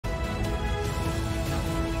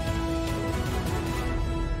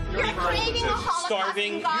creating a Holocaust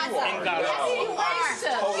in Gaza. Yes,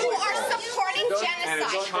 you are. You are supporting genocide. And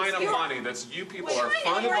it's China money. That's you people are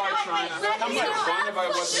funded by China. You're funded by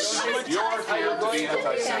what you're here to be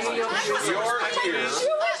anti-Semite. You're here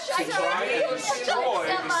to try and destroy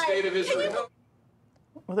the state of Israel.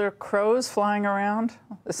 Were there crows flying around?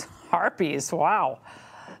 This harpies, wow.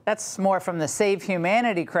 That's more from the Save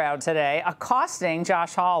Humanity crowd today, accosting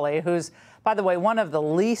Josh Hawley, who's, by the way, one of the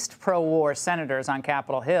least pro-war senators on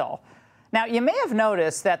Capitol Hill. Now, you may have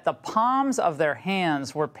noticed that the palms of their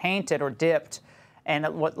hands were painted or dipped in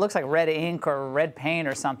what looks like red ink or red paint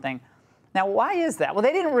or something. Now, why is that? Well,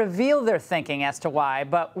 they didn't reveal their thinking as to why,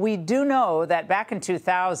 but we do know that back in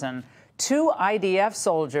 2000, 2 IDF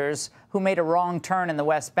soldiers who made a wrong turn in the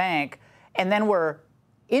West Bank and then were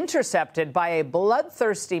intercepted by a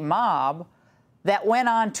bloodthirsty mob that went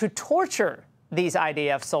on to torture these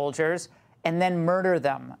IDF soldiers and then murder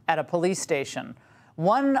them at a police station.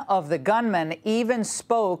 One of the gunmen even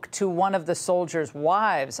spoke to one of the soldiers'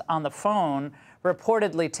 wives on the phone,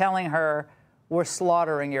 reportedly telling her, "We're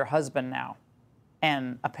slaughtering your husband now."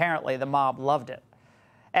 And apparently the mob loved it.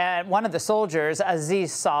 And one of the soldiers,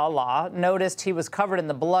 Aziz Salah, noticed he was covered in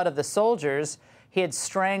the blood of the soldiers. He had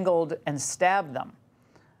strangled and stabbed them.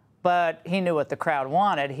 But he knew what the crowd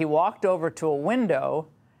wanted. He walked over to a window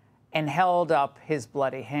and held up his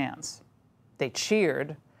bloody hands. They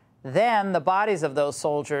cheered. Then the bodies of those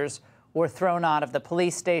soldiers were thrown out of the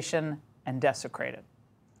police station and desecrated.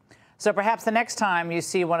 So perhaps the next time you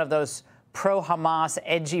see one of those pro-Hamas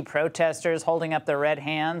edgy protesters holding up their red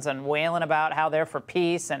hands and wailing about how they're for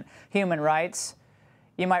peace and human rights,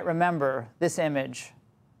 you might remember this image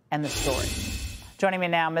and the story. Joining me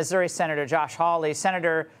now, Missouri Senator Josh Hawley.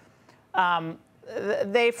 Senator,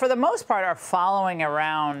 they, for the most part, are following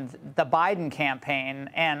around the Biden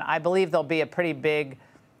campaign, and I believe there'll be a pretty big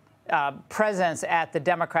presence at the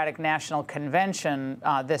Democratic National Convention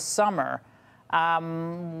this summer.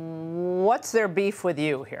 What's their beef with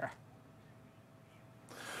you here?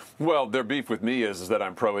 Well, their beef with me is that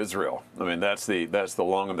I'm pro-Israel. I mean, that's the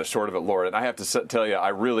long and the short of it, Laura. And I have to tell you, I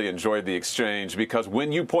really enjoyed the exchange because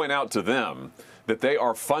when you point out to them that they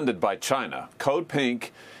are funded by China, Code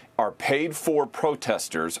Pink are paid-for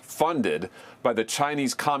protesters funded by the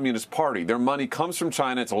Chinese Communist Party. Their money comes from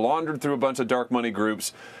China. It's laundered through a bunch of dark money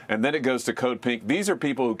groups, and then it goes to Code Pink. These are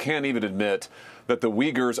people who can't even admit that the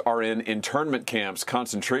Uyghurs are in internment camps,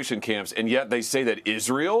 concentration camps, and yet they say that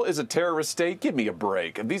Israel is a terrorist state? Give me a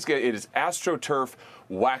break. And these guys, it is AstroTurf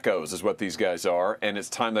wackos is what these guys are, and it's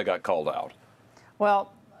time they got called out.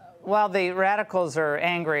 Well, while the radicals are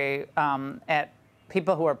angry at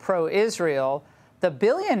people who are pro-Israel, the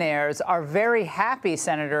billionaires are very happy,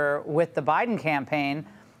 Senator, with the Biden campaign.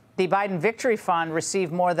 The Biden Victory Fund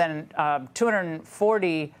received more than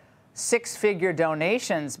 240 six-figure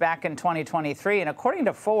donations back in 2023. And according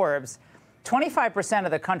to Forbes, 25%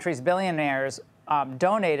 of the country's billionaires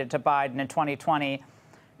donated to Biden in 2020,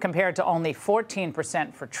 compared to only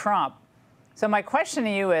 14% for Trump. So my question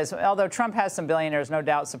to you is, although Trump has some billionaires, no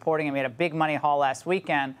doubt, supporting him, he had a big money haul last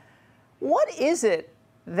weekend, what is it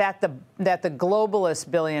that the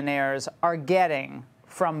globalist billionaires are getting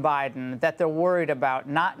from Biden that they're worried about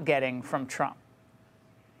not getting from Trump?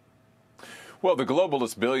 Well, the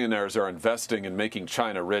globalist billionaires are investing in making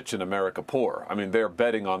China rich and America poor. I mean, they're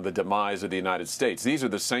betting on the demise of the United States. These are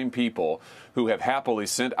the same people who have happily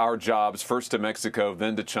sent our jobs first to Mexico,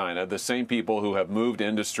 then to China, the same people who have moved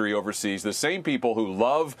industry overseas, the same people who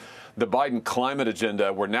love the Biden climate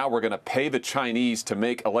agenda, where now we're going to pay the Chinese to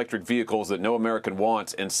make electric vehicles that no American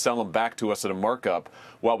wants and sell them back to us at a markup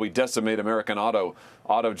while we decimate American auto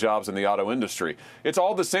jobs in the auto industry. It's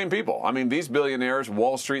all the same people. I mean, these billionaires,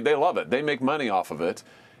 Wall Street, they love it. They make money off of it.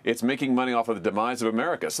 It's making money off of the demise of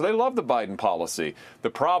America. So they love the Biden policy. The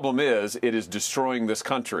problem is it is destroying this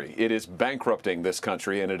country. It is bankrupting this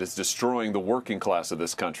country, and it is destroying the working class of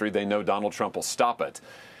this country. They know Donald Trump will stop it,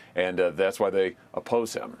 and that's why they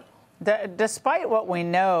oppose him. Despite what we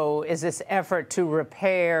know is this effort to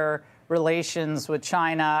repair relations with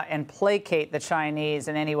China and placate the Chinese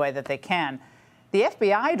in any way that they can, the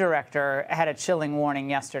FBI director had a chilling warning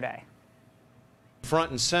yesterday. Front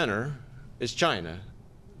and center is China,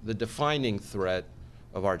 the defining threat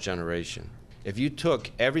of our generation. If you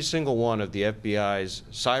took every single one of the FBI's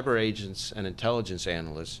cyber agents and intelligence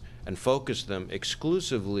analysts and focused them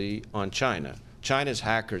exclusively on China, China's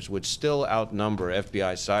hackers would still outnumber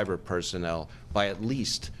FBI cyber personnel by at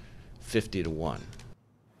least 50 to 1.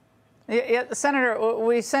 Yeah, Senator,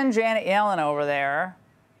 we send Janet Yellen over there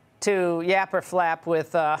to yap or flap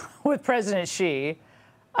with President Xi.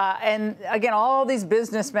 And again, all these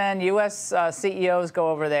businessmen, U.S. CEOs go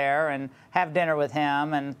over there and have dinner with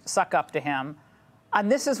him and suck up to him. And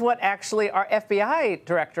this is what actually our FBI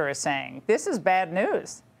director is saying. This is bad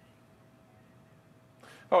news.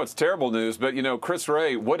 Oh, it's terrible news. But, you know, Chris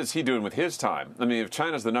Wray, what is he doing with his time? I mean, if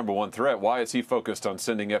China's the #1 threat, why is he focused on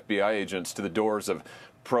sending FBI agents to the doors of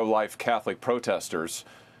pro-life Catholic protesters,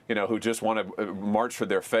 you know, who just want to march for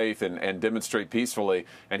their faith and demonstrate peacefully?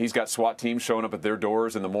 And he's got SWAT teams showing up at their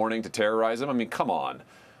doors in the morning to terrorize them. I mean, come on.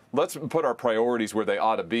 Let's put our priorities where they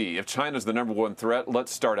ought to be. If China's the #1 threat,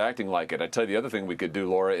 let's start acting like it. I tell you, the other thing we could do,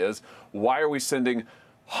 Laura, is why are we sending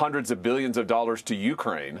hundreds of billions of dollars to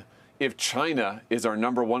Ukraine if China is our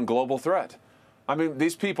 #1 global threat? I mean,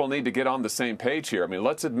 these people need to get on the same page here. I mean,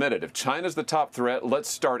 let's admit it. If China's the top threat, let's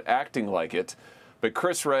start acting like it. But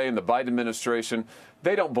Chris Wray and the Biden administration,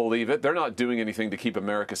 they don't believe it. They're not doing anything to keep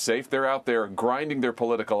America safe. They're out there grinding their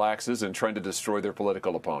political axes and trying to destroy their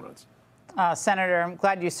political opponents. Senator, I'm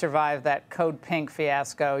glad you survived that Code Pink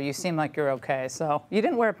fiasco. You seem like you're okay. So you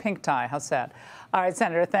didn't wear a pink tie. How sad. All right,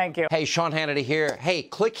 Senator, thank you. Hey, Sean Hannity here. Hey,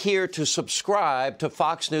 click here to subscribe to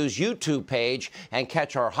Fox News YouTube page and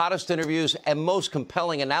catch our hottest interviews and most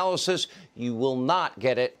compelling analysis. You will not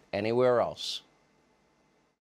get it anywhere else.